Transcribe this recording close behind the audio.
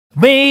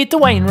Meet the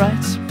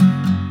Wainwrights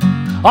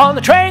on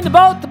the train, the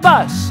boat, the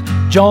bus.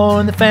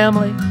 Join the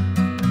family.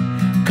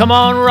 Come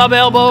on, rub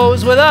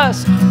elbows with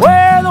us.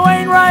 We're the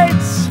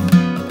Wainwrights,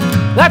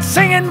 that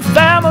singing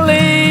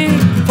family.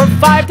 For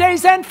 5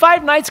 days and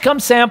 5 nights, come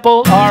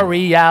sample our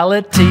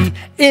reality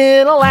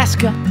in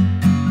Alaska,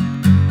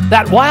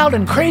 that wild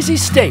and crazy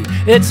state.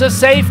 It's a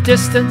safe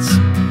distance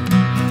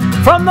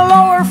from the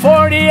lower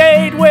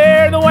 48.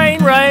 We're the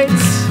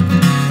Wainwrights.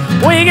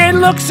 We get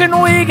looks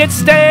and we get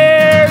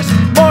stares,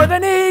 more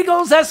than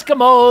eagles,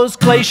 Eskimos,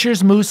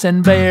 glaciers, moose,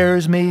 and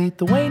bears. Meet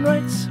the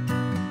Wainwrights.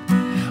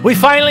 We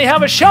finally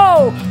have a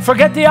show.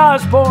 Forget the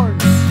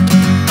Osbournes.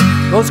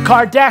 Those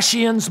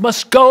Kardashians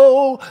must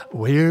go.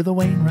 We're the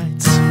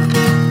Wainwrights.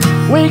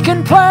 We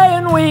can play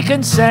and we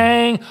can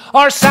sing.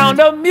 Our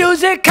sound of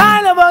music,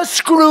 kind of a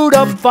screwed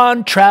up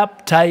fun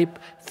trap type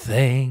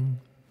thing.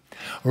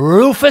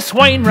 Rufus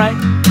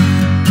Wainwright,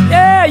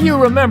 yeah, you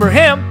remember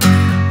him.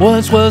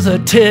 Once was a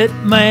tit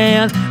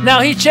man,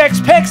 now he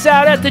checks pics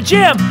out at the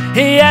gym.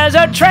 He has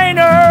a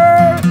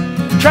trainer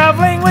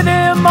traveling with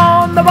him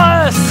on the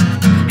bus.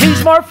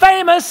 He's more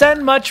famous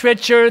and much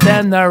richer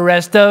than the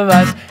rest of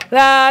us.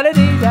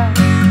 La-da-dee-da,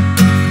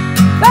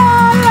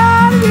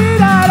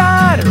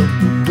 la-da-dee-da-da,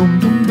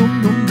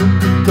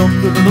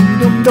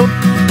 dum-dum-dum-dum-dum-dum-dum-dum-dum,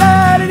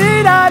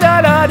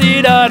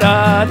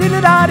 la-da-dee-da-da-da-dee-da-da,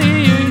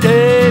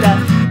 dee-da-da-dee-da-da,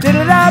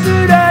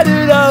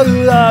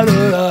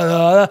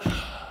 dee-da-da-dee-da-da-da-da-da-da-da.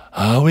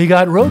 We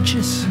got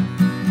roaches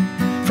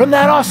from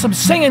that awesome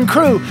singing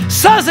crew,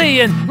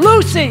 Suzy and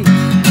Lucy.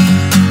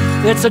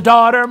 It's a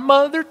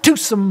daughter-mother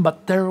twosome,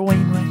 but they're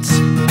Wainwrights,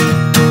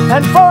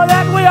 and for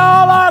that we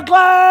all are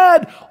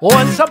glad.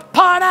 Once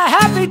upon a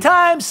happy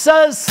time,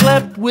 Suz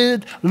slept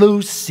with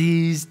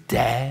Lucy's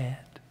dad.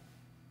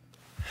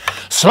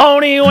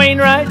 Sloaney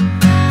Wainwright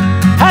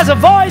has a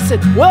voice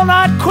that will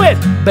not quit.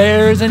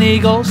 Bears and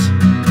eagles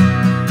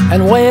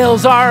and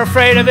whales are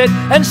afraid of it.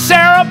 And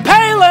Sarah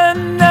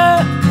Palin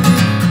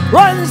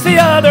runs the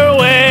other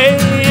way.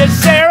 Is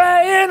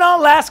Sarah in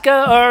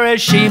Alaska or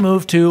has she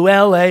moved to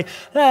LA?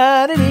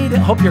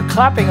 Hope you're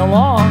clapping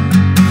along.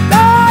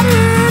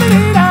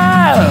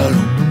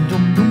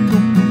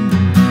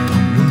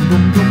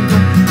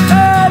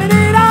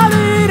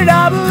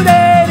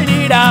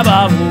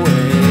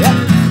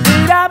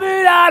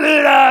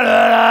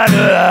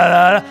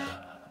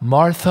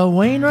 Martha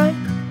Wainwright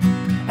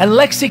and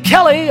Lexi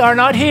Kelly are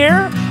not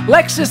here.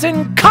 Lex is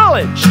in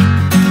college.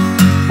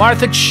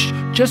 Martha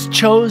just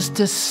chose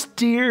to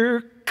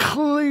steer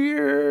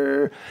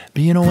clear.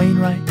 Being a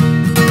Wainwright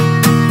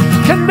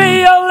can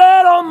be a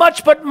little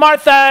much, but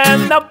Martha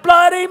and the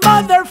bloody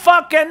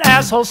motherfucking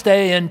asshole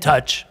stay in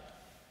touch.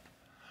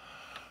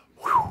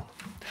 Whew.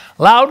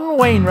 Loudon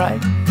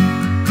Wainwright,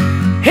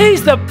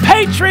 he's the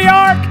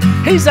patriarch.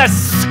 He's a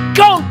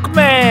skunk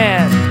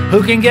man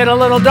who can get a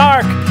little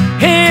dark.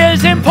 He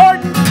is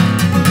important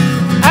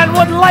and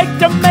would like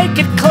to make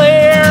it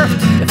clear,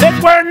 if it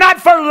were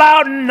not for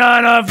Loudon,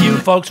 none of you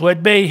folks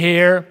would be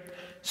here.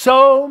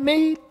 So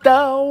meet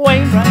the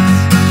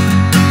Wainwrights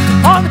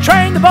on the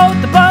train, the boat,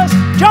 the bus.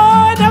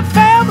 Join the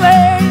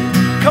family.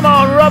 Come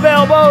on, rub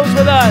elbows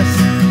with us.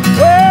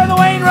 We're the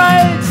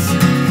Wainwrights,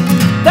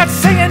 that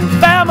singing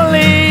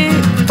family.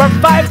 For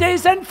 5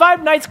 days and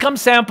 5 nights, come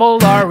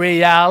sample our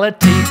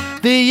reality,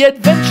 the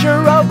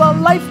adventure of a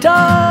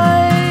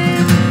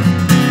lifetime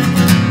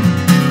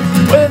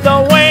with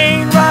the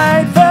Wainwrights.